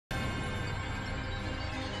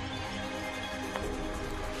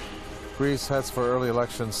Greece heads for early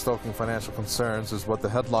elections, stoking financial concerns is what the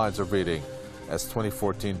headlines are reading as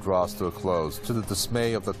 2014 draws to a close, to the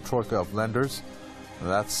dismay of the troika of lenders. And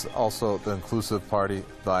that's also the inclusive party,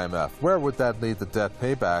 the IMF. Where would that lead the debt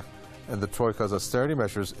payback and the troika's austerity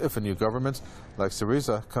measures if a new government like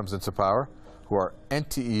Syriza comes into power, who are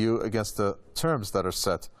anti-EU against the terms that are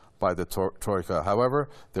set by the troika? However,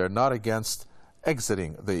 they're not against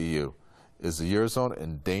exiting the EU. Is the Eurozone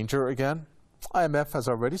in danger again? IMF has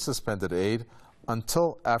already suspended aid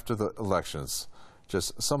until after the elections.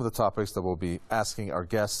 Just some of the topics that we'll be asking our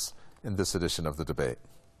guests in this edition of the debate.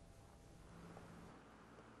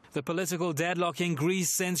 The political deadlock in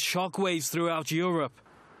Greece sends shockwaves throughout Europe.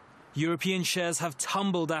 European shares have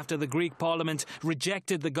tumbled after the Greek parliament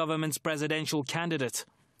rejected the government's presidential candidate.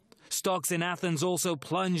 Stocks in Athens also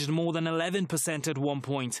plunged more than 11% at one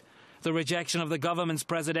point. The rejection of the government's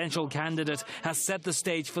presidential candidate has set the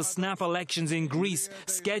stage for snap elections in Greece,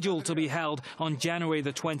 scheduled to be held on January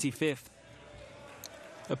the 25th.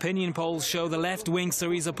 Opinion polls show the left-wing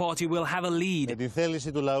Syriza party will have a lead. With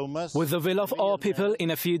the will of our people, in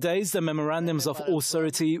a few days, the memorandums of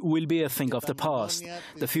austerity will be a thing of the past.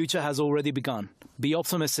 The future has already begun. Be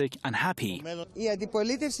optimistic and happy.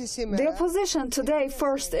 The opposition today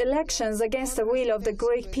forced elections against the will of the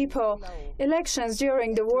Greek people. Elections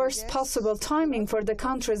during the worst possible timing for the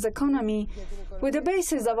country's economy. With the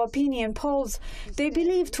basis of opinion polls, they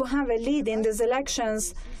believe to have a lead in these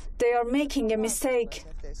elections. They are making a mistake.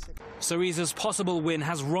 Syriza's possible win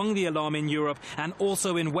has rung the alarm in Europe and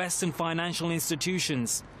also in Western financial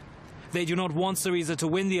institutions. They do not want Syriza to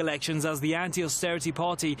win the elections, as the anti-austerity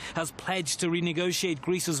party has pledged to renegotiate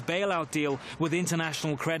Greece's bailout deal with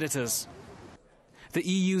international creditors. The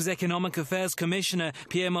EU's Economic Affairs Commissioner,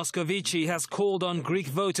 Pierre Moscovici, has called on Greek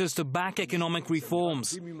voters to back economic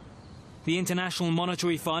reforms. The International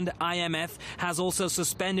Monetary Fund, IMF, has also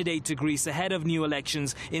suspended aid to Greece ahead of new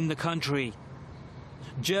elections in the country.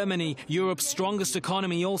 Germany, Europe's strongest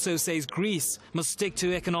economy, also says Greece must stick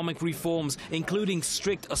to economic reforms, including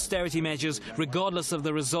strict austerity measures, regardless of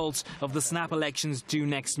the results of the snap elections due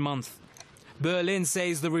next month. Berlin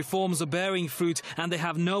says the reforms are bearing fruit and they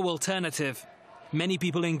have no alternative. Many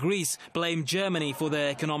people in Greece blame Germany for their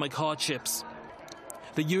economic hardships.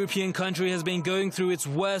 The European country has been going through its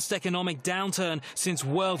worst economic downturn since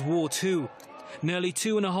World War II. Nearly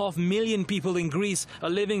 2.5 million people in Greece are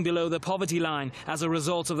living below the poverty line as a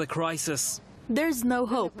result of the crisis. There's no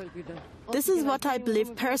hope. This is what I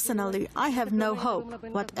believe personally. I have no hope.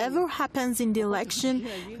 Whatever happens in the election,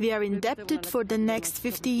 we are indebted for the next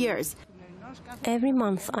 50 years. Every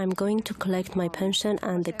month I'm going to collect my pension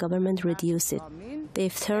and the government reduce it.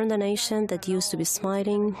 They've turned a nation that used to be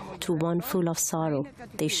smiling to one full of sorrow.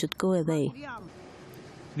 They should go away.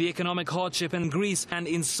 The economic hardship in Greece and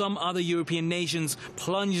in some other European nations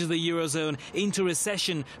plunged the Eurozone into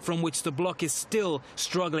recession, from which the bloc is still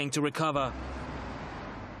struggling to recover.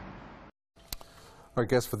 Our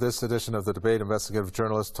guest for this edition of the debate, investigative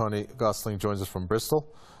journalist Tony Gosling, joins us from Bristol.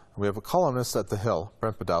 We have a columnist at The Hill,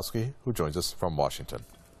 Brent Podolsky, who joins us from Washington.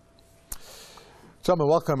 Gentlemen,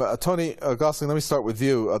 welcome. Tony Gosling, let me start with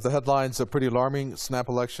you. The headlines are pretty alarming. Snap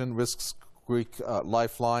election risks Greek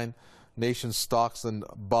lifeline. Nation stocks and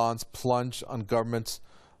bonds plunge on government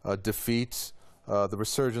defeat. The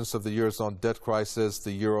resurgence of the Eurozone debt crisis,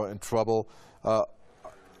 the euro in trouble.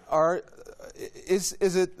 Is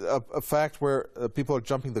it a fact where people are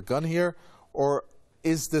jumping the gun here, or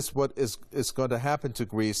is this what is going to happen to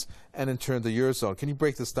Greece and in turn the Eurozone? Can you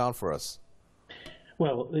break this down for us?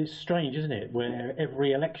 Well, it's strange, isn't it, where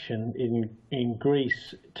every election in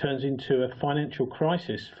Greece turns into a financial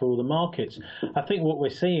crisis for the markets. I think what we're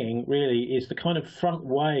seeing really is the kind of front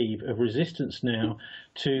wave of resistance now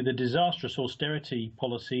to the disastrous austerity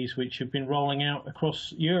policies which have been rolling out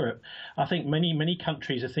across Europe. I think many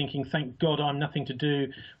countries are thinking, thank God I'm nothing to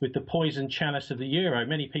do with the poison chalice of the euro.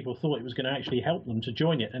 Many people thought it was going to actually help them to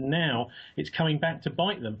join it, and now it's coming back to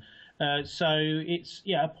bite them. So it's,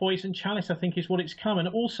 a poison chalice, I think, is what it's come. And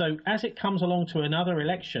also, as it comes along to another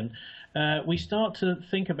election, we start to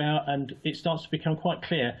think about, and it starts to become quite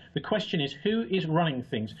clear, the question is, who is running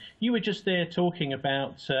things? You were just there talking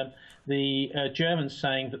about the Germans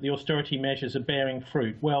saying that the austerity measures are bearing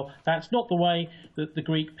fruit. Well, that's not the way that the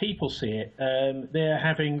Greek people see it. They're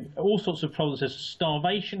having all sorts of problems. There's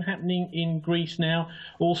starvation happening in Greece now.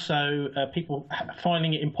 Also, people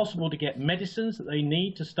finding it impossible to get medicines that they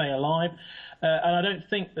need to stay alive. And I don't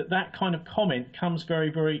think that kind of comment comes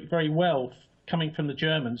very well coming from the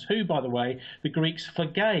Germans, who, by the way, the Greeks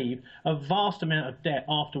forgave a vast amount of debt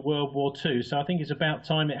after World War II. So I think it's about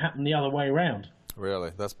time it happened the other way around.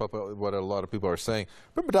 Really? That's what a lot of people are saying.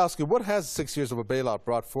 Precipitate, what has 6 years of a bailout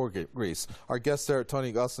brought for Greece? Our guest there,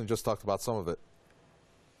 Tony Gosling, just talked about some of it.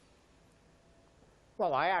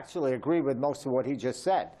 Well, I actually agree with most of what he just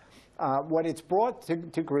said. What it's brought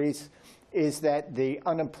to Greece is that the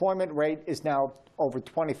unemployment rate is now over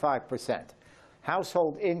 25%.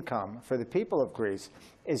 Household income for the people of Greece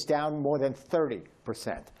is down more than 30%.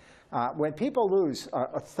 When people lose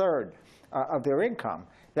a third of their income,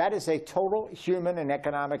 that is a total human and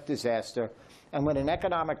economic disaster. And when an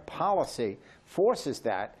economic policy forces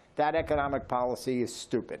that, that economic policy is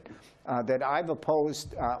stupid. That I've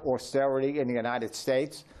opposed austerity in the United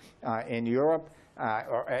States, in Europe,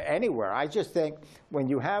 or anywhere. I just think when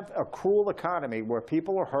you have a cruel economy where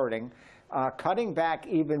people are hurting, cutting back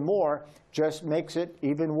even more just makes it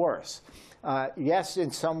even worse. Yes,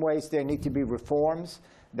 in some ways there need to be reforms.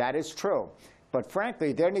 That is true. But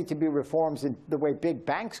frankly, there need to be reforms in the way big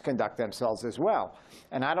banks conduct themselves as well.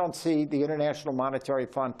 And I don't see the International Monetary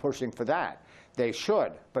Fund pushing for that. They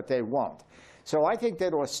should, but they won't. So I think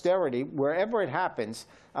that austerity, wherever it happens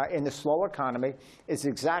in the slow economy, is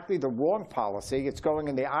exactly the wrong policy. It's going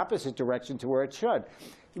in the opposite direction to where it should.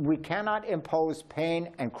 We cannot impose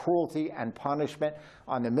pain and cruelty and punishment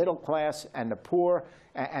on the middle class and the poor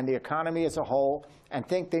and the economy as a whole and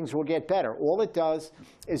think things will get better. All it does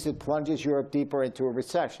is it plunges Europe deeper into a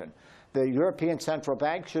recession. The European Central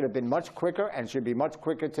Bank should have been much quicker and should be much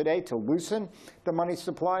quicker today to loosen the money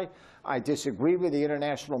supply. I disagree with the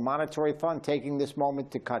International Monetary Fund taking this moment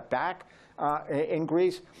to cut back in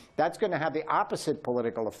Greece. That's going to have the opposite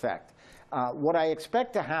political effect. What I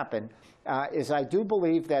expect to happen is I do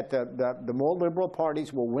believe that the more liberal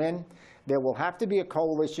parties will win. There will have to be a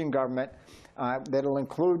coalition government that will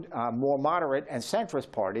include more moderate and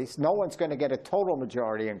centrist parties. No one's going to get a total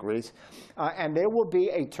majority in Greece. And there will be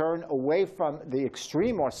a turn away from the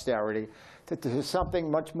extreme austerity to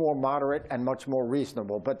something much more moderate and much more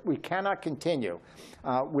reasonable. But we cannot continue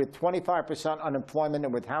with 25% unemployment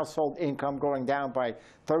and with household income going down by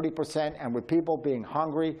 30% and with people being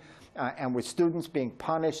hungry and with students being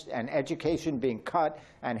punished and education being cut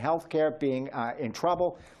and health care being in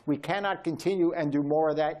trouble. We cannot continue and do more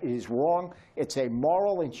of that. It is wrong. It's a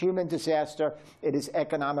moral and human disaster. It is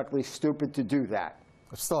economically stupid to do that.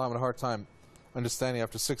 I'm still having a hard time understanding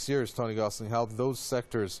after 6 years, Tony Gosling, how those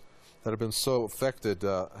sectors that have been so affected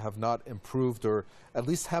have not improved or at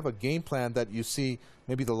least have a game plan that you see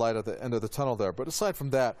maybe the light at the end of the tunnel there. But aside from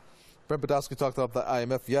that, Precipitate talked about the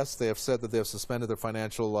IMF. Yes, they have said that they have suspended their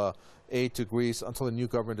financial aid to Greece until a new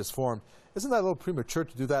government is formed. Isn't that a little premature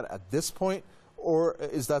to do that at this point, or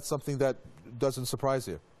is that something that doesn't surprise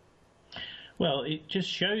you? Well, it just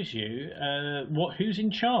shows you who's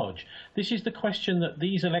in charge. This is the question that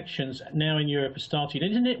these elections now in Europe are starting.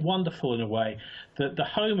 Isn't it wonderful in a way that the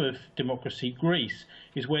home of democracy, Greece,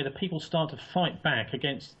 is where the people start to fight back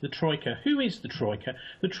against the Troika. Who is the Troika?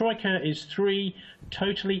 The Troika is three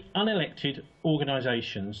totally unelected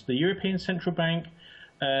organisations. The European Central Bank,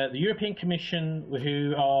 the European Commission,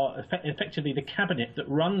 who are effectively the cabinet that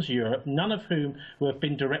runs Europe, none of whom have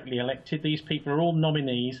been directly elected. These people are all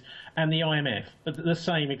nominees, and the IMF, the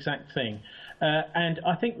same exact thing. And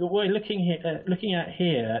I think what we're looking at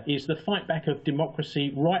here is the fight back of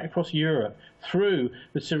democracy right across Europe through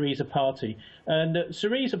the Syriza party. And the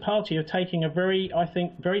Syriza party are taking a very, I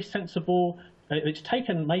think, very sensible. It's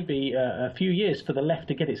taken maybe a few years for the left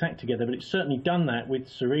to get its act together, but it's certainly done that with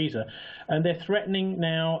Syriza. And they're threatening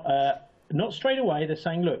now, not straight away, they're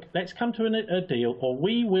saying, look, let's come to a deal or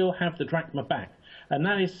we will have the drachma back. And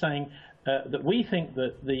that is saying that we think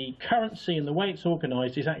that the currency and the way it's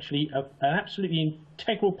organised is actually an absolutely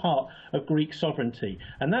integral part of Greek sovereignty.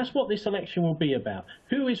 And that's what this election will be about.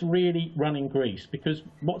 Who is really running Greece? Because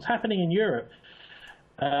what's happening in Europe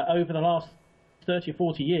over the last 30 or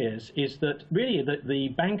 40 years is that really the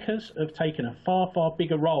bankers have taken a far, far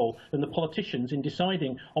bigger role than the politicians in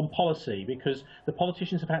deciding on policy, because the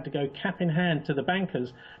politicians have had to go cap in hand to the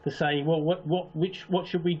bankers to say, well, what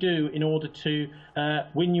should we do in order to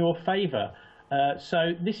win your favour?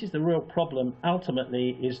 So this is the real problem,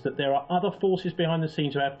 ultimately, is that there are other forces behind the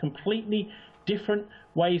scenes who have completely different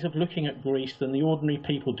ways of looking at Greece than the ordinary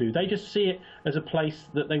people do. They just see it as a place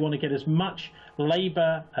that they want to get as much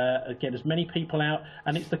labour, get as many people out,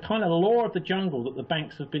 and it's the kind of law of the jungle that the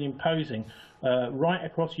banks have been imposing right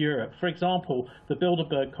across Europe. For example, the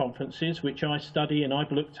Bilderberg conferences, which I study and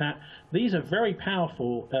I've looked at, these are very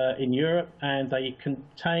powerful in Europe, and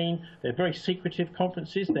they're very secretive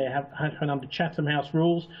conferences. They have under Chatham House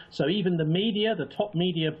rules, so even the media, the top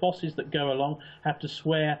media bosses that go along, have to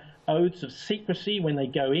swear oaths of secrecy when they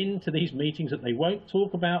go into these meetings that they won't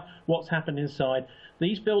talk about what's happened inside.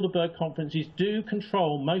 These Bilderberg conferences do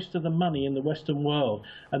control most of the money in the Western world,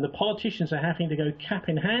 and the politicians are having to go cap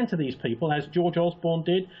in hand to these people, as George Osborne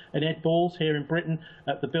did and Ed Balls here in Britain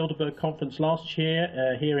at the Bilderberg conference last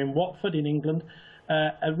year, here in Watford in England,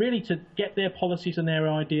 really to get their policies and their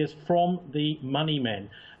ideas from the money men.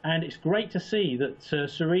 And it's great to see that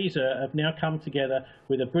Syriza have now come together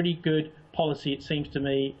with a pretty good policy, it seems to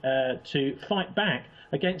me, to fight back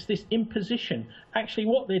against this imposition. Actually,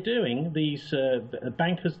 what they're doing, these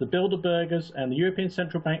bankers, the Bilderbergers and the European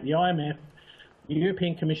Central Bank, the IMF, the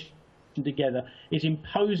European Commission together, is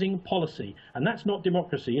imposing policy. And that's not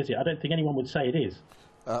democracy, is it? I don't think anyone would say it is.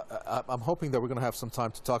 I'm hoping that we're going to have some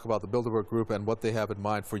time to talk about the Bilderberg Group and what they have in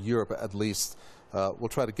mind for Europe, at least. We'll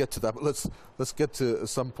try to get to that, but let's get to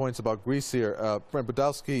some points about Greece here. Brent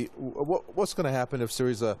Budowski, what's going to happen if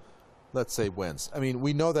Syriza, let's say, wins? I mean,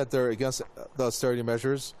 we know that they're against the austerity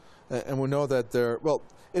measures, and we know that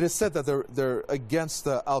it is said that they're against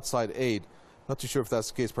the outside aid. Not too sure if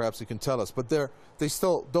that's the case. Perhaps you can tell us. But they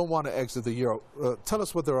still don't want to exit the euro. Tell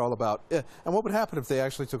us what they're all about, and what would happen if they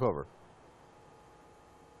actually took over?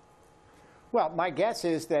 Well, my guess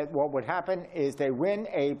is that what would happen is they win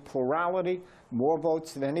a plurality, more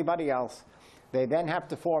votes than anybody else. They then have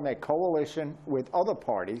to form a coalition with other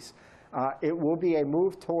parties. It will be a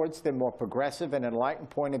move towards the more progressive and enlightened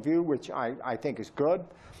point of view, which I think is good.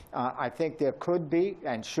 I think there could be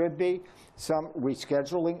and should be some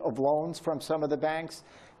rescheduling of loans from some of the banks.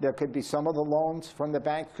 There could be some of the loans from the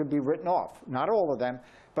banks could be written off. Not all of them,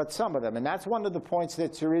 but some of them. And that's one of the points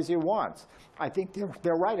that Syriza wants. I think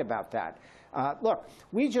they're right about that. Look,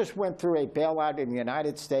 we just went through a bailout in the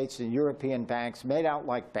United States and European banks made out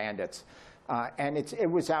like bandits. And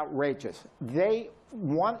it was outrageous. They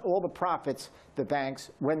want all the profits, the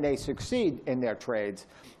banks, when they succeed in their trades.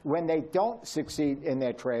 When they don't succeed in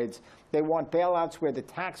their trades, they want bailouts where the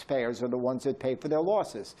taxpayers are the ones that pay for their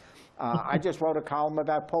losses. I just wrote a column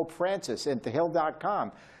about Pope Francis in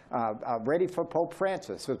thehill.com. Ready for Pope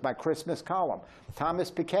Francis was my Christmas column.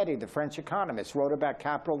 Thomas Piketty, the French economist, wrote about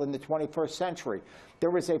capital in the 21st century.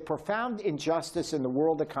 There is a profound injustice in the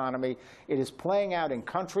world economy. It is playing out in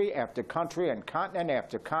country after country and continent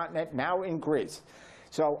after continent, now in Greece.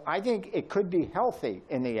 So I think it could be healthy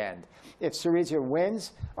in the end. If Syriza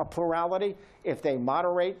wins a plurality, if they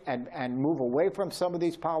moderate and move away from some of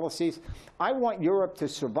these policies, I want Europe to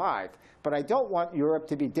survive. But I don't want Europe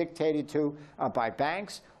to be dictated to by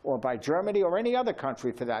banks or by Germany or any other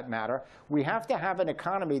country for that matter. We have to have an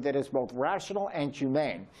economy that is both rational and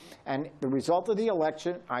humane. And the result of the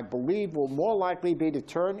election, I believe, will more likely be to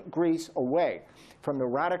turn Greece away from the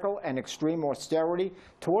radical and extreme austerity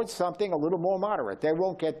towards something a little more moderate. They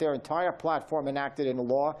won't get their entire platform enacted into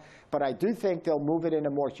law, but I do think they'll move it in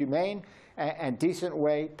a more humane and decent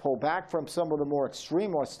way, pull back from some of the more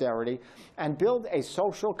extreme austerity, and build a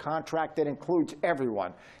social contract that includes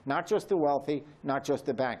everyone, not just the wealthy, not just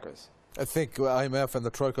the bankers. I think IMF and the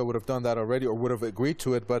Troika would have done that already, or would have agreed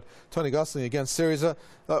to it. But Tony Gosling against Syriza,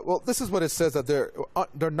 well, this is what it says that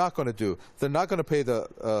they're not going to do. They're not going to pay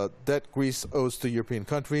the debt Greece owes to European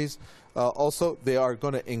countries. Also, they are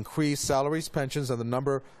going to increase salaries, pensions, and the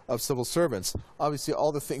number of civil servants. Obviously,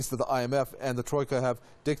 all the things that the IMF and the Troika have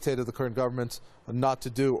dictated the current government not to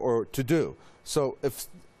do or to do. So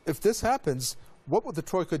if this happens, what would the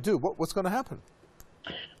Troika do? What's going to happen?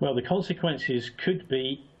 Well, the consequences could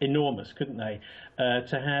be enormous, couldn't they?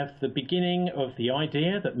 To have the beginning of the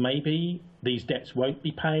idea that maybe these debts won't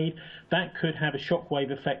be paid, that could have a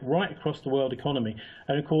shockwave effect right across the world economy.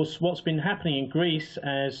 And of course, what's been happening in Greece,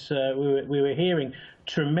 as we were hearing,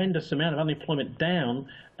 tremendous amount of unemployment down,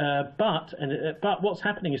 but what's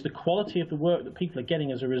happening is the quality of the work that people are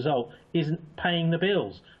getting as a result isn't paying the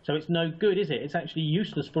bills. So it's no good, is it? It's actually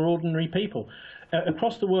useless for ordinary people.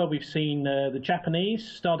 Across the world, we've seen the Japanese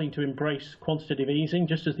starting to embrace quantitative easing.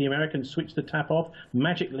 Just as the Americans switch the tap off,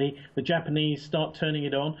 magically the Japanese start turning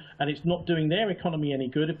it on, and it's not doing their economy any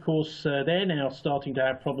good. Of course, they're now starting to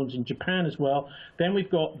have problems in Japan as well. Then we've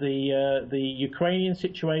got the Ukrainian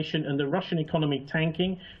situation and the Russian economy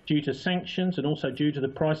tanking due to sanctions and also due to the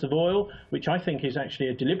price of oil, which I think is actually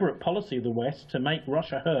a deliberate policy of the West to make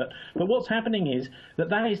Russia hurt. But what's happening is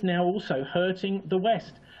that is now also hurting the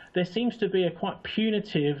West. there seems to be a quite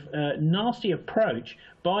punitive, nasty approach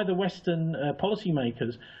by the Western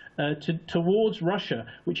policymakers towards Russia,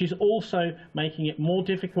 which is also making it more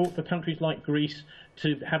difficult for countries like Greece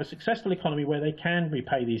to have a successful economy where they can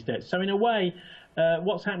repay these debts. So in a way,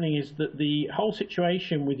 what's happening is that the whole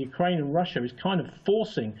situation with Ukraine and Russia is kind of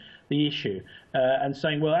forcing the issue and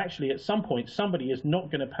saying, well, actually, at some point, somebody is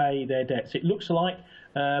not going to pay their debts. It looks like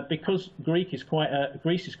because Greece is quite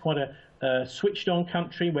a switched-on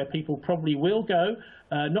country where people probably will go,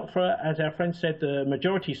 not for, as our friend said, the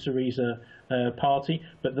majority Syriza party,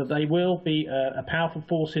 but that they will be a powerful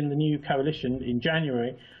force in the new coalition in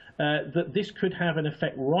January, that this could have an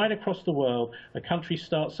effect right across the world. A country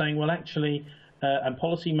starts saying, well, actually, and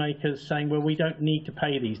policymakers saying, well, we don't need to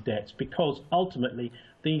pay these debts because ultimately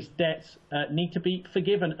these debts need to be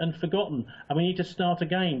forgiven and forgotten, and we need to start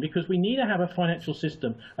again because we need to have a financial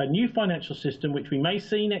system, a new financial system, which we may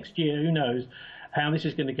see next year, who knows how this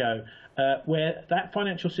is going to go, where that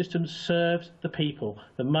financial system serves the people.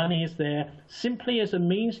 The money is there simply as a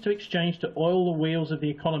means to exchange to oil the wheels of the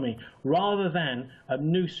economy, rather than a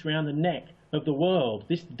noose around the neck of the world.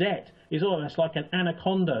 This debt is almost like an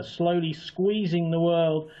anaconda slowly squeezing the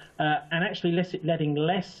world and actually letting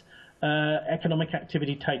less economic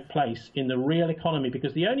activity take place in the real economy,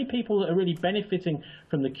 because the only people that are really benefiting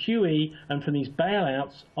from the QE and from these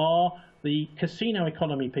bailouts are the casino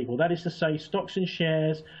economy people. That is to say, stocks and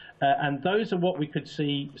shares, and those are what we could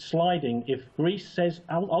see sliding if Greece says,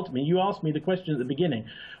 ultimately, you asked me the question at the beginning,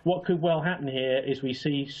 what could well happen here is we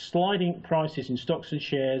see sliding prices in stocks and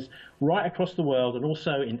shares right across the world, and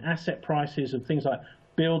also in asset prices of things like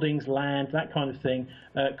buildings, land, that kind of thing,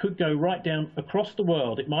 could go right down across the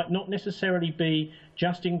world. It might not necessarily be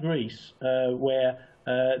just in Greece, where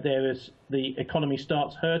the economy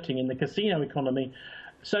starts hurting in the casino economy.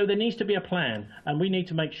 So there needs to be a plan, and we need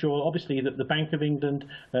to make sure, obviously, that the Bank of England,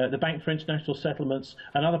 the Bank for International Settlements,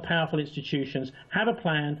 and other powerful institutions have a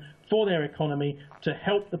plan for their economy to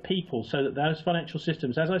help the people, so that those financial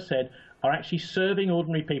systems, as I said, are actually serving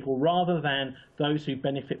ordinary people rather than those who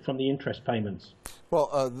benefit from the interest payments.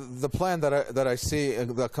 Well, the plan that I see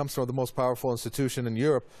that comes from the most powerful institution in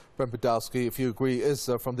Europe, Brent Podolsky, if you agree, is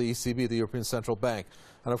from the ECB, the European Central Bank.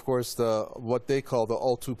 And of course, what they call the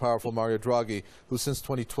all-too-powerful Mario Draghi, who since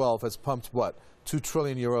 2012 has pumped, what, 2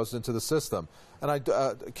 trillion euros into the system. And I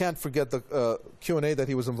can't forget the Q&A that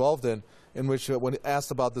he was involved in which when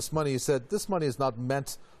asked about this money, he said, this money is not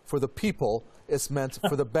meant for the people, it's meant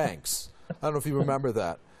for the banks. I don't know if you remember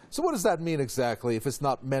that. So what does that mean exactly if it's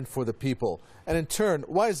not meant for the people? And in turn,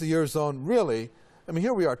 why is the Eurozone really, I mean,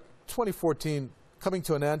 here we are, 2014 coming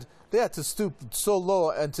to an end. They had to stoop so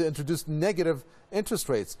low and to introduce negative interest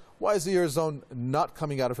rates. Why is the Eurozone not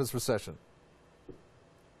coming out of its recession?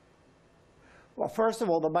 Well, first of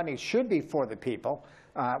all, the money should be for the people.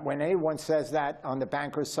 When anyone says that on the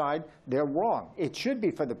bankers' side, they're wrong. It should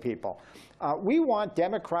be for the people. We want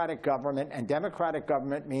democratic government, and democratic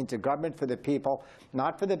government means a government for the people,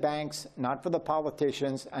 not for the banks, not for the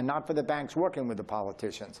politicians, and not for the banks working with the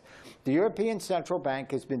politicians. The European Central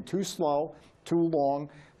Bank has been too slow, too long,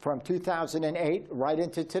 from 2008 right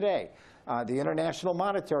into today. The International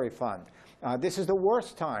Monetary Fund. This is the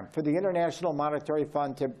worst time for the International Monetary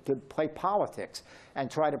Fund to play politics and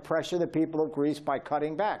try to pressure the people of Greece by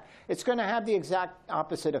cutting back. It's going to have the exact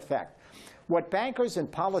opposite effect. What bankers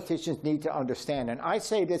and politicians need to understand, and I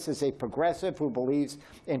say this as a progressive who believes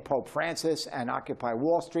in Pope Francis and Occupy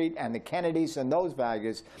Wall Street and the Kennedys and those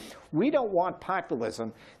values, we don't want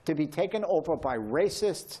populism to be taken over by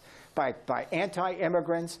racists, by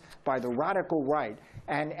anti-immigrants, by the radical right.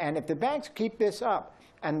 And if the banks keep this up,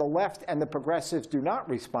 and the left and the progressives do not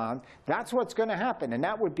respond, that's what's going to happen. And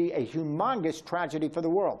that would be a humongous tragedy for the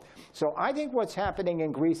world. So I think what's happening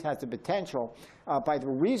in Greece has the potential, by the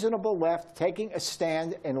reasonable left taking a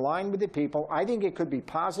stand in line with the people. I think it could be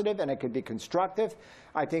positive and it could be constructive.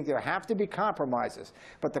 I think there have to be compromises.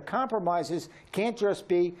 But the compromises can't just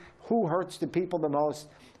be who hurts the people the most,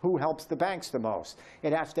 who helps the banks the most.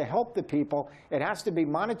 It has to help the people. It has to be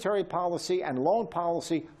monetary policy and loan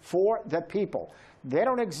policy for the people. They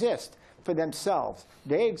don't exist for themselves.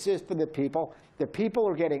 They exist for the people. The people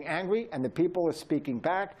are getting angry, and the people are speaking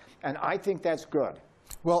back, and I think that's good.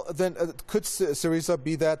 Well, then, could Syriza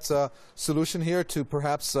be that solution here to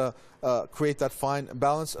perhaps create that fine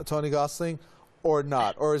balance, Tony Gosling, or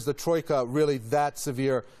not? Or is the Troika really that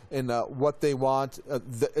severe in what they want?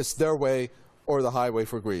 It's their way or the highway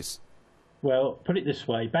for Greece? Well, put it this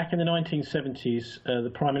way. Back in the 1970s,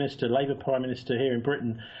 the Prime Minister, Labour Prime Minister here in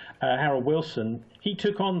Britain, Harold Wilson, he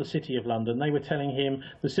took on the City of London. They were telling him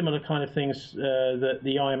the similar kind of things that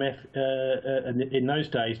the IMF in those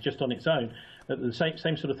days, just on its own, the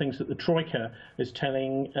same sort of things that the Troika is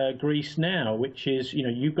telling Greece now, which is, you know,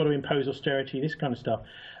 you've got to impose austerity, this kind of stuff.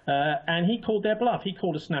 And he called their bluff. He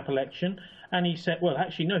called a snap election, and he said, well,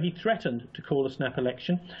 actually, no, he threatened to call a snap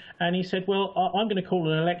election. And he said, well, I'm going to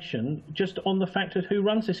call an election just on the fact of who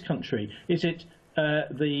runs this country. Is it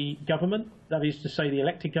the government, that is to say the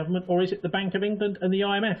elected government, or is it the Bank of England and the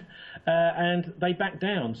IMF? And they backed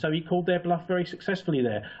down, so he called their bluff very successfully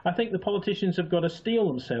there. I think the politicians have got to steel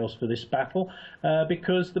themselves for this battle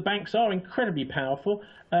because the banks are incredibly powerful,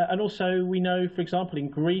 and also we know, for example, in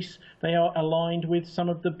Greece they are aligned with some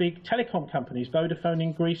of the big telecom companies. Vodafone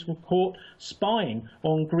in Greece were caught spying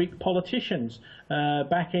on Greek politicians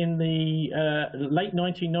back in the late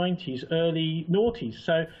 1990s, early noughties.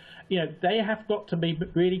 So, you know, they have got to be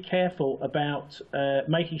really careful about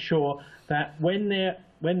making sure that when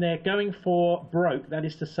they're going for broke, that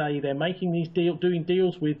is to say they're making these doing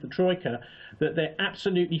deals with the Troika, that they're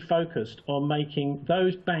absolutely focused on making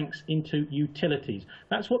those banks into utilities.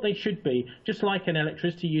 That's what they should be, just like an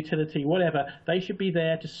electricity utility, whatever. They should be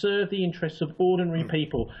there to serve the interests of ordinary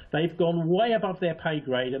people. They've gone way above their pay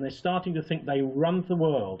grade, and they're starting to think they run the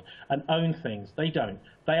world and own things. They don't.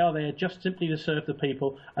 They are there just simply to serve the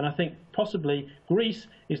people, and I think possibly Greece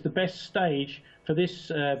is the best stage for this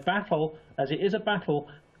battle, as it is a battle,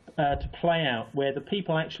 to play out, where the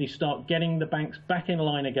people actually start getting the banks back in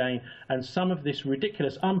line again, and some of this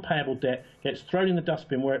ridiculous unpayable debt gets thrown in the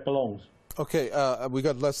dustbin where it belongs. Okay, we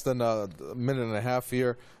got less than a minute and a half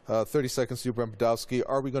here. 30 seconds to you, Brent Podolsky.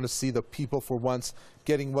 Are we going to see the people for once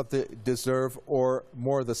getting what they deserve, or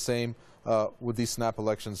more of the same with these snap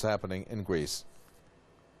elections happening in Greece?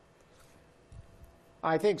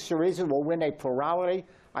 I think Syriza will win a plurality.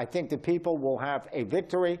 I think the people will have a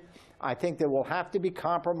victory. I think there will have to be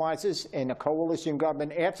compromises in a coalition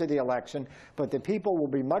government after the election, but the people will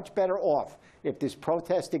be much better off if this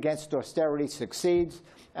protest against austerity succeeds,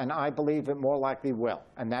 and I believe it more likely will,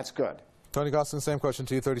 and that's good. Tony Gosling, same question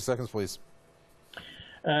to you. 30 seconds, please.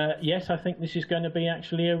 Yes, I think this is going to be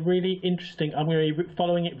actually a really interesting. I'm going to be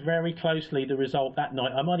following it very closely, the result that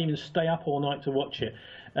night. I might even stay up all night to watch it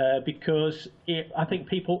because I think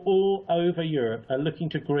people all over Europe are looking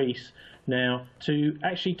to Greece now to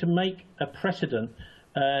make a precedent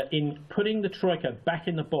in putting the Troika back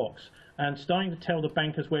in the box and starting to tell the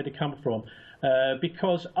bankers where to come from.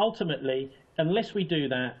 Because ultimately, unless we do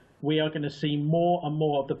that, we are going to see more and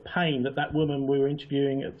more of the pain that woman we were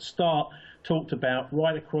interviewing at the start talked about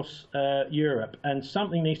right across Europe. And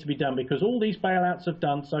something needs to be done, because all these bailouts have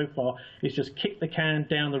done so far is just kick the can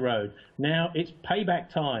down the road. Now it's payback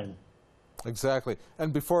time. Exactly.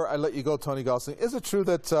 And before I let you go, Tony Gosling, is it true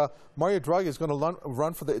that Mario Draghi is going to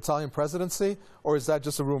run for the Italian presidency, or is that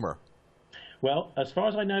just a rumor? Well, as far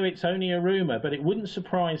as I know, it's only a rumor, but it wouldn't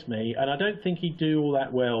surprise me, and I don't think he'd do all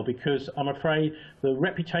that well, because I'm afraid the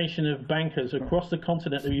reputation of bankers across the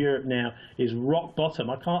continent of Europe now is rock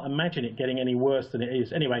bottom. I can't imagine it getting any worse than it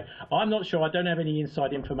is. Anyway, I'm not sure. I don't have any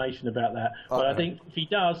inside information about that, but I think if he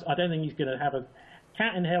does, I don't think he's going to have a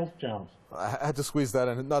cat in hell's chance. I had to squeeze that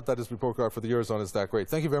in. Not that his report card for the Eurozone is that great.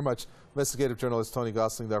 Thank you very much, investigative journalist Tony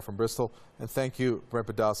Gosling there from Bristol, and thank you, Brent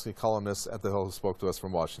Podolsky, columnist at The Hill, who spoke to us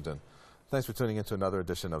from Washington. Thanks for tuning in to another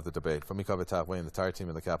edition of The Debate. From me, Kaveh Tafway, and the entire team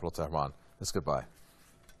in the capital, Tehran, it's goodbye.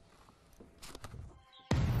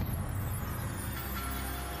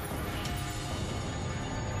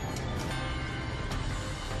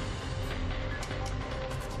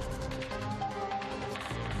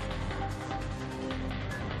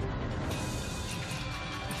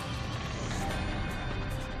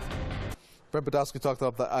 Brent Podolsky talked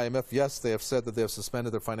about the IMF. Yes, they have said that they have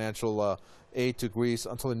suspended their financial aid to Greece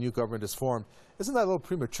until a new government is formed. Isn't that a little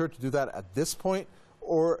premature to do that at this point,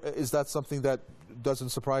 or is that something that doesn't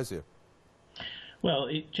surprise you? Well,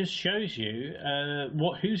 it just shows you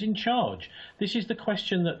who's in charge. This is the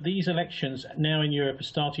question that these elections now in Europe are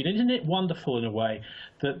starting. Isn't it wonderful in a way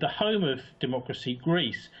that the home of democracy,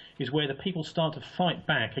 Greece, is where the people start to fight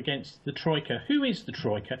back against the Troika? Who is the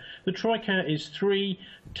Troika? The Troika is three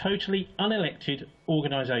totally unelected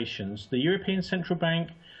organisations: the European Central Bank,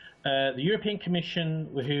 the European Commission,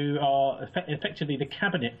 who are effectively the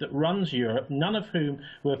cabinet that runs Europe, none of whom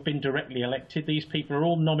have been directly elected. These people are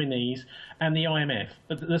all nominees, and the IMF,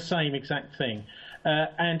 the same exact thing.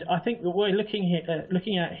 And I think what we're looking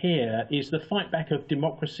at here is the fight back of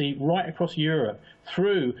democracy right across Europe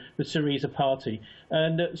through the Syriza party.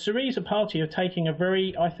 And the Syriza party are taking a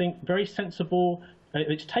very sensible.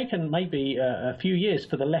 It's taken maybe a few years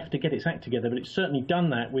for the left to get its act together, but it's certainly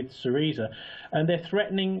done that with Syriza. And they're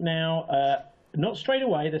threatening now, not straight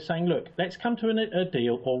away, they're saying, look, let's come to a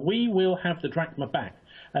deal or we will have the drachma back.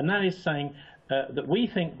 And that is saying that we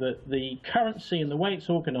think that the currency and the way it's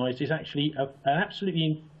organised is actually an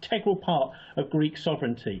absolutely integral part of Greek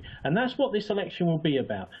sovereignty. And that's what this election will be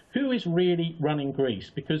about. Who is really running Greece?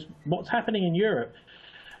 Because what's happening in Europe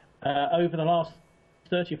over the last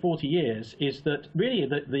 30 or 40 years is that really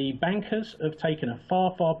the bankers have taken a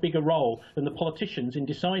far, far bigger role than the politicians in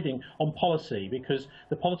deciding on policy, because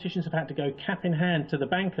the politicians have had to go cap in hand to the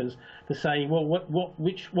bankers to say, well,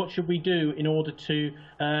 what should we do in order to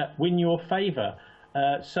win your favour?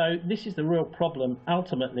 So this is the real problem,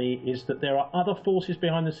 ultimately, is that there are other forces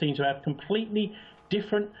behind the scenes who have completely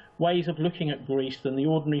different ways of looking at Greece than the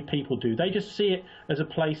ordinary people do. They just see it as a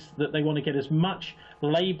place that they want to get as much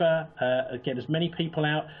labour, get as many people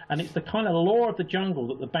out, and it's the kind of law of the jungle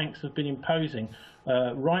that the banks have been imposing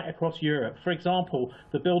right across Europe. For example,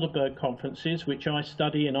 the Bilderberg conferences, which I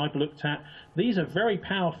study and I've looked at, these are very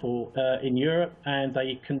powerful in Europe, and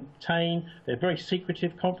they're very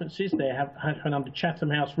secretive conferences. They have under Chatham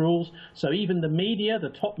House rules, so even the media, the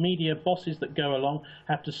top media bosses that go along,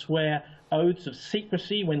 have to swear oaths of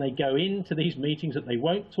secrecy when they go into these meetings, that they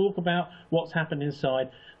won't talk about what's happened inside.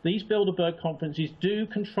 These Bilderberg conferences do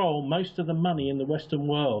control most of the money in the Western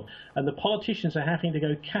world, and the politicians are having to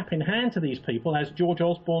go cap in hand to these people, as George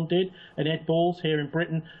Osborne did and Ed Balls here in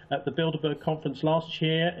Britain at the Bilderberg conference last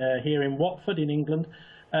year here in Watford in England,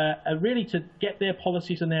 really to get their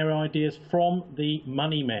policies and their ideas from the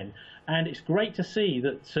money men. And it's great to see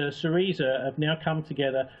that Syriza have now come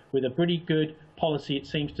together with a pretty good policy, it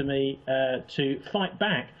seems to me, to fight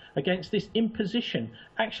back against this imposition.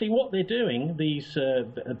 Actually, what they're doing, these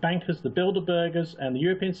bankers, the Bilderbergers and the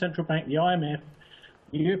European Central Bank, the IMF,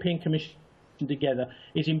 the European Commission together,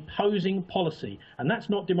 is imposing policy. And that's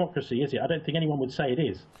not democracy, is it? I don't think anyone would say it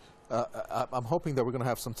is. I'm hoping that we're going to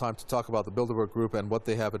have some time to talk about the Bilderberg Group and what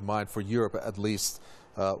they have in mind for Europe, at least.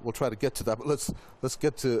 We'll try to get to that, but let's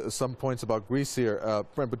get to some points about Greece here.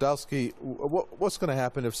 Brent Budowski, what's going to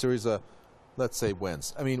happen if Syriza, let's say,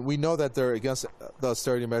 wins? I mean, we know that they're against the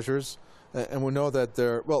austerity measures, and we know that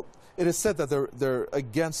it is said that they're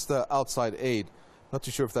against the outside aid. Not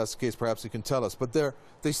too sure if that's the case. Perhaps you can tell us. But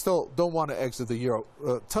they still don't want to exit the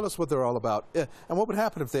euro. Tell us what they're all about, and what would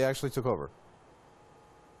happen if they actually took over?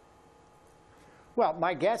 Well,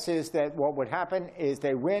 my guess is that what would happen is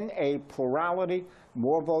they win a plurality,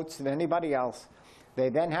 more votes than anybody else. They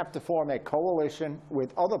then have to form a coalition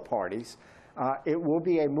with other parties. It will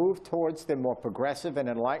be a move towards the more progressive and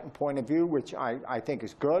enlightened point of view, which I think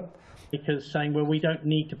is good. Because saying, well, we don't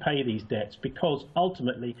need to pay these debts, because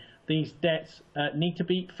ultimately these debts need to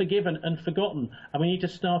be forgiven and forgotten, and we need to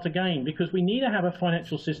start again, because we need to have a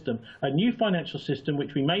financial system, a new financial system,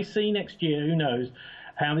 which we may see next year, who knows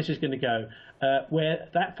how this is going to go, where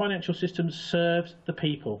that financial system serves the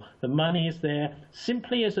people. The money is there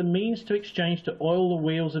simply as a means to exchange to oil the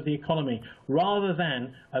wheels of the economy, rather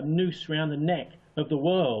than a noose around the neck of the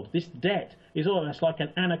world. This debt is almost like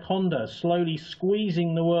an anaconda slowly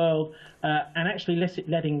squeezing the world and actually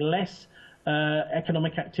letting less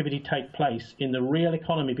economic activity take place in the real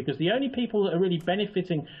economy, because the only people that are really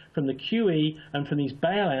benefiting from the QE and from these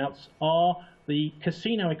bailouts are the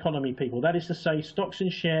casino economy people, that is to say stocks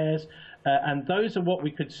and shares, and those are what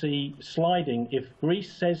we could see sliding if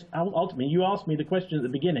Greece says, ultimately, you asked me the question at the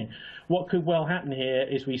beginning, what could well happen here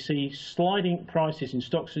is we see sliding prices in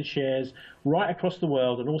stocks and shares right across the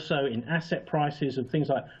world, and also in asset prices and things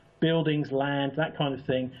like buildings, land, that kind of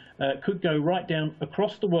thing, could go right down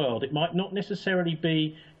across the world. It might not necessarily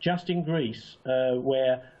be just in Greece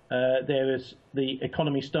where the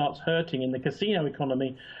economy starts hurting in the casino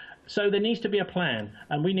economy. So there needs to be a plan,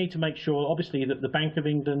 and we need to make sure, obviously, that the Bank of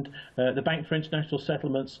England, the Bank for International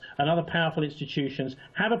Settlements, and other powerful institutions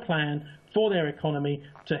have a plan for their economy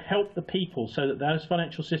to help the people, so that those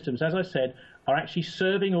financial systems, as I said, are actually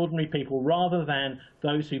serving ordinary people rather than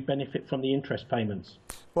those who benefit from the interest payments.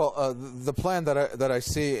 Well, the plan that I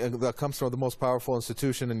see that comes from the most powerful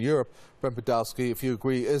institution in Europe, Brent Budowski, if you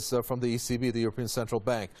agree, is from the ECB, the European Central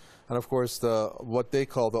Bank. And, of course, what they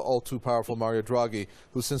call the all-too-powerful Mario Draghi,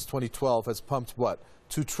 who since 2012 has pumped, what,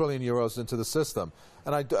 2 trillion euros into the system.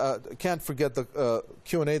 And I can't forget the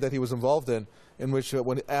Q&A that he was involved in which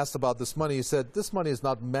when asked about this money, he said, this money is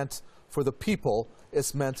not meant for the people,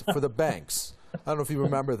 it's meant for the banks. I don't know if you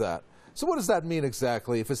remember that. So what does that mean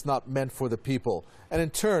exactly if it's not meant for the people? And in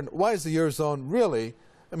turn, why is the Eurozone really,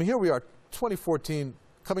 I mean, here we are, 2014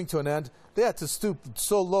 coming to an end. They had to stoop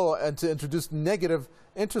so low and to introduce negative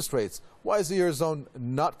interest rates. Why is the Eurozone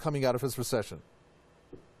not coming out of its recession?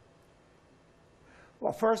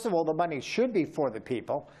 Well, first of all, the money should be for the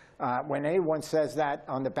people. When anyone says that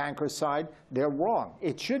on the bankers' side, they're wrong.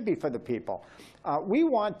 It should be for the people. We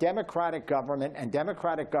want democratic government, and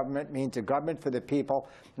democratic government means a government for the people,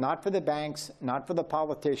 not for the banks, not for the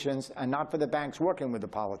politicians, and not for the banks working with the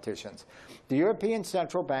politicians. The European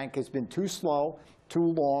Central Bank has been too slow, too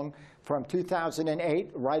long, from 2008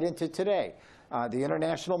 right into today. The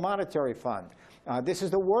International Monetary Fund. This is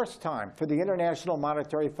the worst time for the International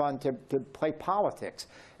Monetary Fund to play politics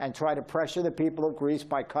and try to pressure the people of Greece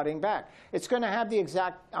by cutting back. It's going to have the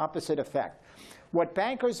exact opposite effect. What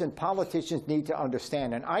bankers and politicians need to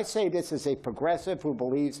understand, and I say this as a progressive who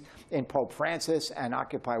believes in Pope Francis and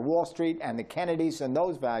Occupy Wall Street and the Kennedys and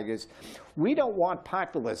those values, we don't want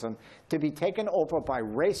populism to be taken over by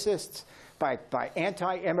racists, by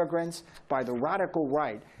anti-immigrants, by the radical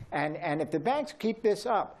right. And if the banks keep this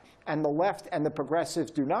up, and the left and the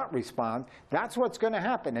progressives do not respond, that's what's going to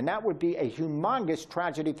happen. And that would be a humongous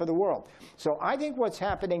tragedy for the world. So I think what's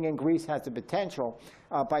happening in Greece has the potential,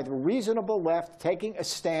 by the reasonable left taking a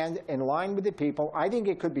stand in line with the people. I think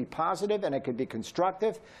it could be positive and it could be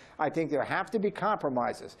constructive. I think there have to be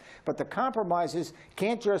compromises. But the compromises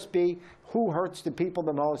can't just be who hurts the people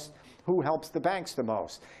the most, who helps the banks the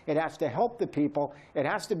most. It has to help the people. It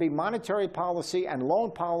has to be monetary policy and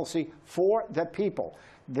loan policy for the people.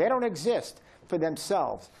 They don't exist for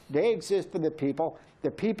themselves. They exist for the people.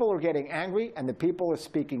 The people are getting angry, and the people are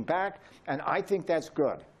speaking back, and I think that's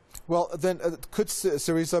good. Well, then, could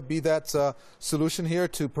Syriza be that solution here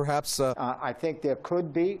to perhaps... I think there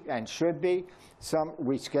could be and should be some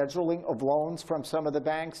rescheduling of loans from some of the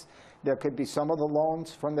banks. There could be some of the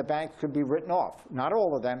loans from the banks could be written off. Not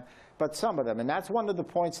all of them, but some of them. And that's one of the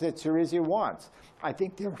points that Syriza wants. I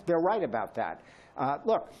think they're right about that.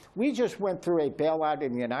 Look, we just went through a bailout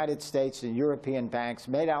in the United States and European banks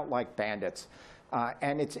made out like bandits,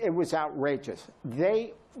 and it was outrageous.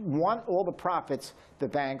 They want all the profits, the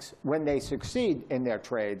banks, when they succeed in their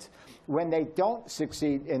trades. When they don't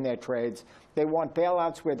succeed in their trades, they want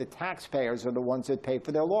bailouts where the taxpayers are the ones that pay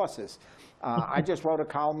for their losses. I just wrote a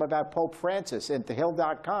column about Pope Francis at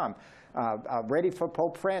thehill.com. Ready for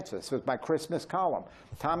Pope Francis was my Christmas column.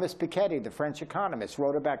 Thomas Piketty, the French economist,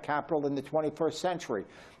 wrote about capital in the 21st century.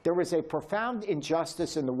 There is a profound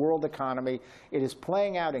injustice in the world economy. It is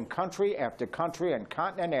playing out in country after country and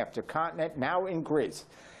continent after continent, now in Greece.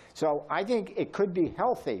 So I think it could be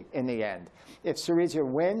healthy in the end. If Syriza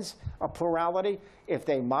wins a plurality, if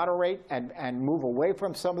they moderate and move away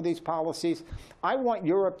from some of these policies, I want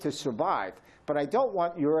Europe to survive. But I don't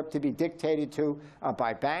want Europe to be dictated to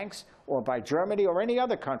by banks or by Germany or any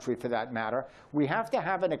other country for that matter. We have to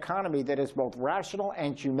have an economy that is both rational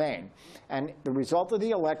and humane. And the result of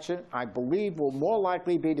the election, I believe, will more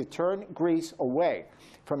likely be to turn Greece away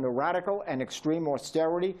from the radical and extreme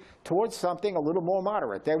austerity towards something a little more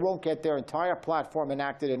moderate. They won't get their entire platform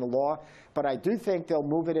enacted into law, but I do think they'll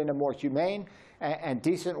move it in a more humane and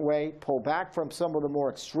decent way, pull back from some of the more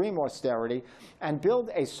extreme austerity, and build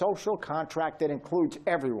a social contract that includes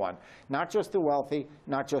everyone, not just the wealthy,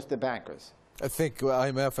 not just the bankers. I think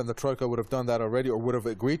IMF and the Troika would have done that already or would have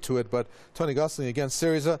agreed to it. But Tony Gosling against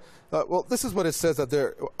Syriza, well, this is what it says that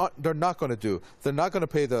they're not going to do. They're not going to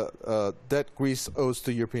pay the debt Greece owes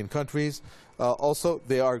to European countries. Also,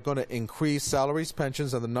 they are going to increase salaries,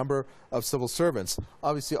 pensions, and the number of civil servants.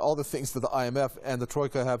 Obviously, all the things that the IMF and the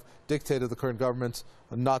Troika have dictated the current government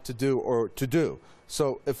not to do or to do.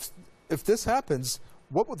 So if this happens,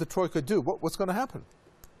 what would the Troika do? What's going to happen?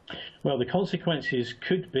 Well, the consequences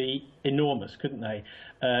could be enormous, couldn't they?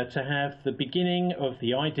 To have the beginning of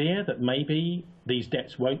the idea that maybe these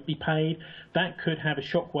debts won't be paid, that could have a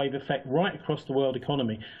shockwave effect right across the world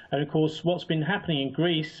economy. And of course, what's been happening in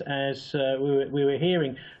Greece, as we were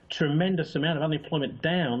hearing, tremendous amount of unemployment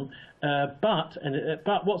down,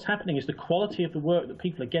 but what's happening is the quality of the work that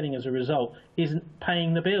people are getting as a result isn't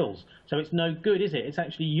paying the bills. So it's no good, is it? It's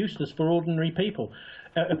actually useless for ordinary people.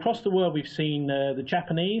 Across the world, we've seen the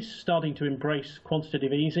Japanese starting to embrace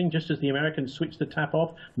quantitative easing. Just as the Americans switch the tap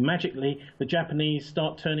off, magically the Japanese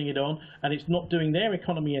start turning it on, and it's not doing their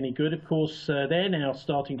economy any good. Of course, they're now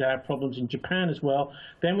starting to have problems in Japan as well.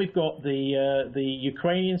 Then we've got the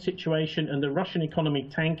Ukrainian situation and the Russian economy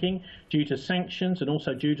tanking due to sanctions and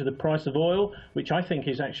also due to the price of oil, which I think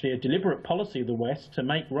is actually a deliberate policy of the West to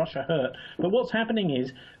make Russia hurt. But what's happening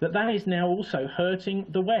is that is now also hurting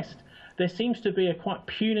the West. There seems to be a quite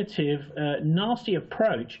punitive, nasty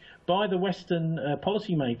approach by the Western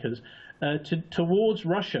policymakers towards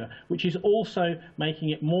Russia, which is also making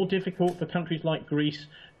it more difficult for countries like Greece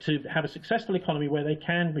to have a successful economy where they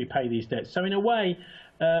can repay these debts. So in a way,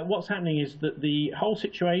 what's happening is that the whole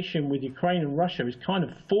situation with Ukraine and Russia is kind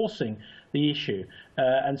of forcing the issue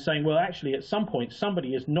and saying, well, actually, at some point,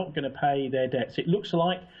 somebody is not going to pay their debts. It looks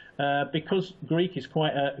like because Greece is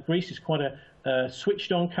quite a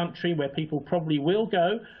switched-on country where people probably will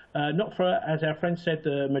go, not for, as our friend said,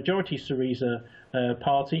 the majority Syriza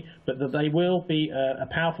party, but that they will be a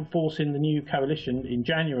powerful force in the new coalition in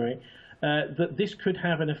January, that this could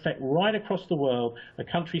have an effect right across the world. The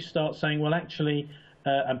countries start saying, well, actually,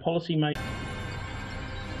 and policymakers.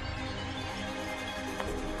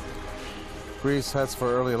 Greece heads for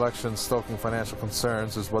early elections, stoking financial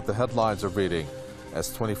concerns, is what the headlines are reading as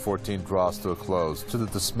 2014 draws to a close, to the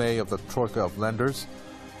dismay of the troika of lenders.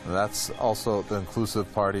 And that's also the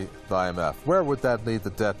inclusive party, the IMF. Where would that lead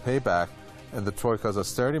the debt payback and the troika's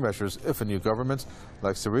austerity measures if a new government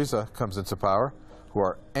like Syriza comes into power, who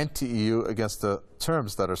are anti-EU against the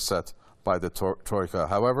terms that are set by the troika?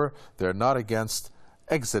 However, they're not against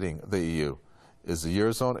exiting the EU. Is the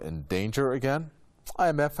Eurozone in danger again?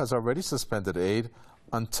 IMF has already suspended aid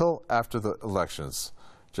until after the elections.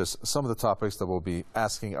 Just some of the topics that we'll be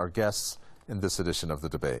asking our guests in this edition of the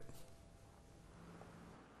debate.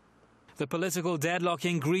 The political deadlock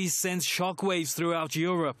in Greece sends shockwaves throughout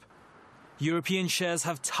Europe. European shares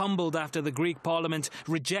have tumbled after the Greek parliament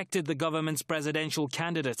rejected the government's presidential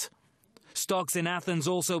candidate. Stocks in Athens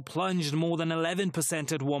also plunged more than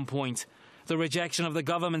 11% at one point. The rejection of the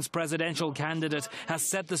government's presidential candidate has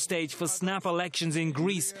set the stage for snap elections in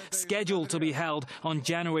Greece, scheduled to be held on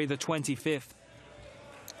January the 25th.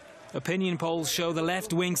 Opinion polls show the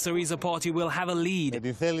left-wing Syriza party will have a lead.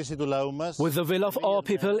 With the will of our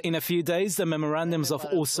people, in a few days, the memorandums of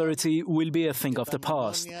austerity will be a thing of the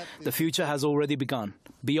past. The future has already begun.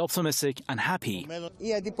 Be optimistic and happy.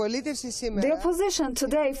 The opposition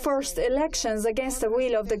today forced elections against the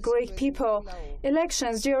will of the Greek people,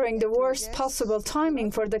 elections during the worst possible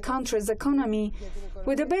timing for the country's economy.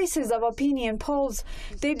 With the basis of opinion polls,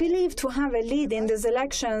 they believe to have a lead in these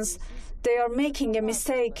elections. They are making a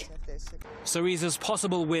mistake. Syriza's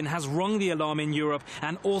possible win has rung the alarm in Europe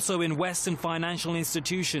and also in Western financial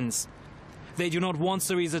institutions. They do not want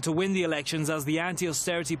Syriza to win the elections, as the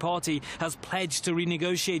anti-austerity party has pledged to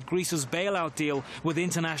renegotiate Greece's bailout deal with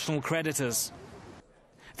international creditors.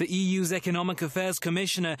 The EU's Economic Affairs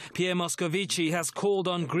Commissioner, Pierre Moscovici, has called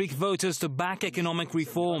on Greek voters to back economic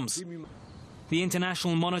reforms. The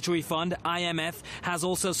International Monetary Fund, IMF, has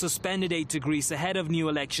also suspended aid to Greece ahead of new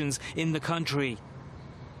elections in the country.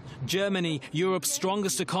 Germany, Europe's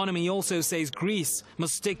strongest economy, also says Greece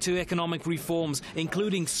must stick to economic reforms,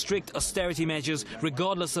 including strict austerity measures,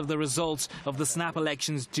 regardless of the results of the snap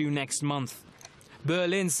elections due next month.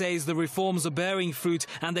 Berlin says the reforms are bearing fruit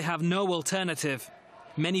and they have no alternative.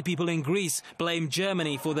 Many people in Greece blame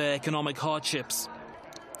Germany for their economic hardships.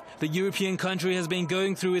 The European country has been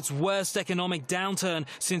going through its worst economic downturn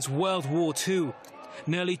since World War II.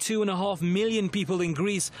 Nearly 2.5 million people in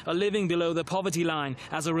Greece are living below the poverty line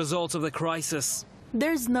as a result of the crisis.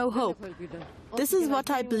 There's no hope. This is what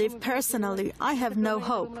I believe personally. I have no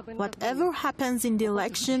hope. Whatever happens in the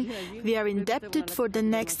election, we are indebted for the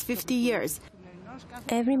next 50 years.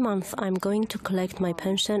 Every month I'm going to collect my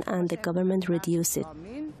pension and the government reduce it.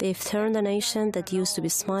 They've turned a nation that used to be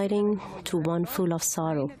smiling to one full of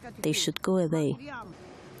sorrow. They should go away.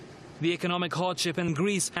 The economic hardship in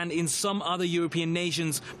Greece and in some other European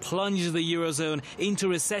nations plunged the Eurozone into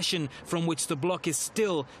recession from which the bloc is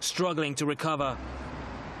still struggling to recover.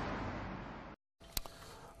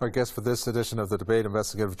 Our guest for this edition of the debate,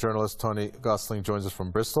 investigative journalist Tony Gosling, joins us from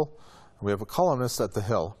Bristol. And we have a columnist at The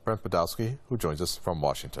Hill, Brent Podolsky, who joins us from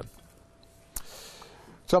Washington.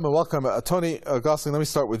 Gentlemen, welcome. Tony Gosling, let me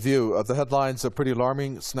start with you. The headlines are pretty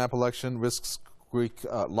alarming. Snap election risks Greek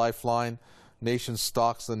lifeline. Nation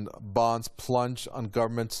stocks and bonds plunge on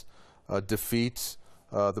government defeat.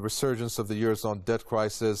 The resurgence of the Eurozone debt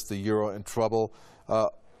crisis, the euro in trouble.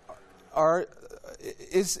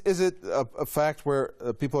 Is it a fact where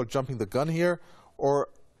people are jumping the gun here, or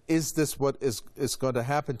is this what is going to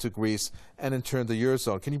happen to Greece and in turn the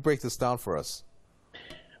Eurozone? Can you break this down for us?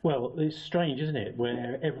 Well, it's strange, isn't it,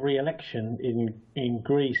 where every election in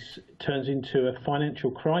Greece turns into a financial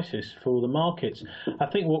crisis for the markets. I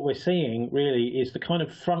think what we're seeing really is the kind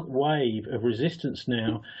of front wave of resistance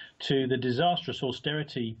now to the disastrous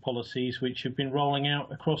austerity policies which have been rolling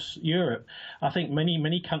out across Europe. I think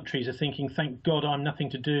many countries are thinking, thank God I'm nothing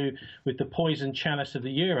to do with the poison chalice of the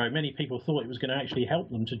euro. Many people thought it was going to actually help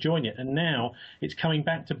them to join it, and now it's coming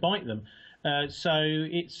back to bite them. So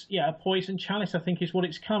it's, yeah, a poison chalice, I think, is what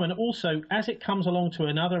it's come. And also, as it comes along to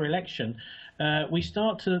another election, we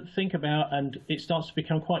start to think about, and it starts to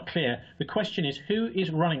become quite clear, the question is, who is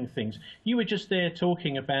running things? You were just there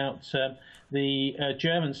talking about the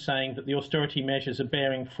Germans saying that the austerity measures are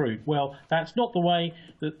bearing fruit. Well, that's not the way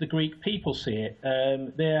that the Greek people see it.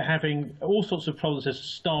 They're having all sorts of problems. There's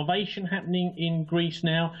starvation happening in Greece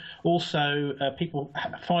now. Also, people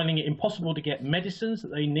finding it impossible to get medicines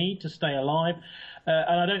that they need to stay alive.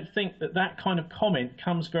 And I don't think that that kind of comment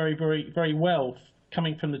comes very, very, very well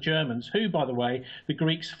coming from the Germans, who, by the way, the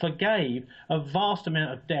Greeks forgave a vast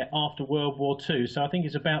amount of debt after World War II. So I think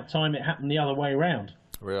it's about time it happened the other way around.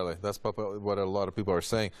 Really? That's what a lot of people are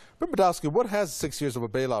saying. But Badowski, what has 6 years of a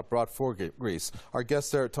bailout brought for Greece? Our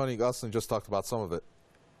guest there, Tony Gosling, just talked about some of it.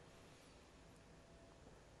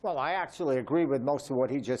 Well, I actually agree with most of what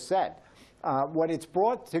he just said. What it's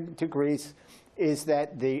brought to Greece is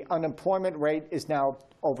that the unemployment rate is now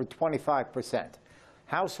over 25%.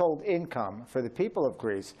 Household income for the people of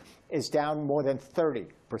Greece is down more than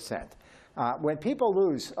 30%. When people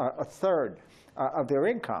lose a third of their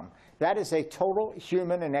income, that is a total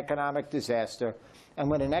human and economic disaster. And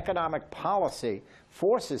when an economic policy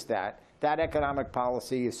forces that, that economic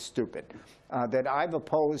policy is stupid. That I've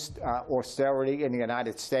opposed austerity in the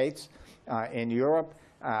United States, in Europe,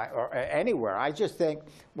 or anywhere. I just think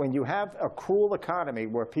when you have a cruel economy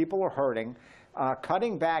where people are hurting,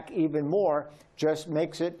 cutting back even more just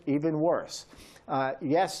makes it even worse.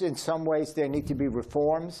 Yes, in some ways there need to be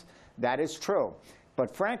reforms. That is true.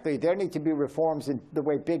 But frankly, there need to be reforms in the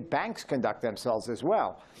way big banks conduct themselves as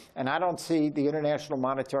well. And I don't see the International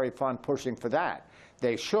Monetary Fund pushing for that.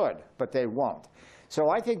 They should, but they won't. So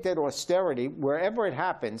I think that austerity, wherever it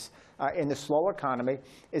happens in the slow economy,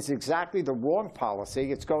 is exactly the wrong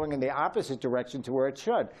policy. It's going in the opposite direction to where it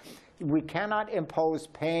should. We cannot impose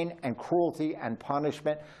pain and cruelty and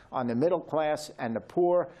punishment on the middle class and the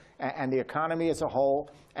poor and the economy as a whole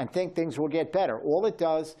and think things will get better. All it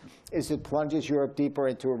does is it plunges Europe deeper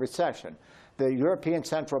into a recession. The European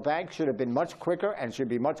Central Bank should have been much quicker and should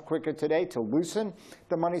be much quicker today to loosen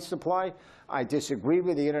the money supply. I disagree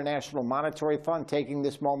with the International Monetary Fund taking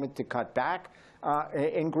this moment to cut back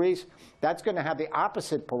in Greece. That's going to have the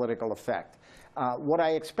opposite political effect. What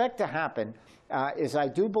I expect to happen is I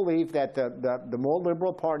do believe that the more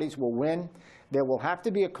liberal parties will win. There will have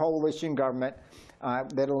to be a coalition government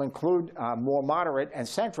that will include more moderate and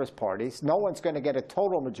centrist parties. No one's going to get a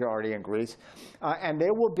total majority in Greece. And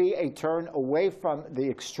there will be a turn away from the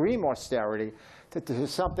extreme austerity to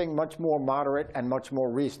something much more moderate and much more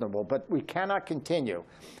reasonable. But we cannot continue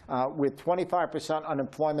with 25%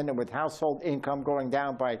 unemployment and with household income going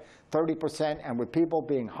down by 30% and with people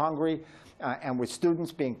being hungry and with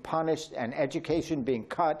students being punished and education being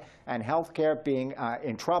cut and health care being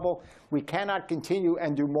in trouble. We cannot continue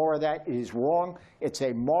and do more of that. It is wrong. It's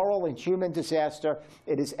a moral and human disaster.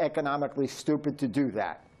 It is economically stupid to do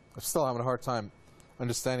that. I'm still having a hard time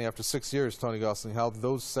understanding after 6 years, Tony Gosling, how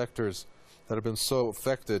those sectors that have been so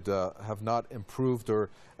affected have not improved or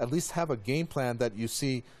at least have a game plan that you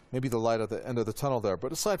see maybe the light at the end of the tunnel there.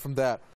 But aside from that,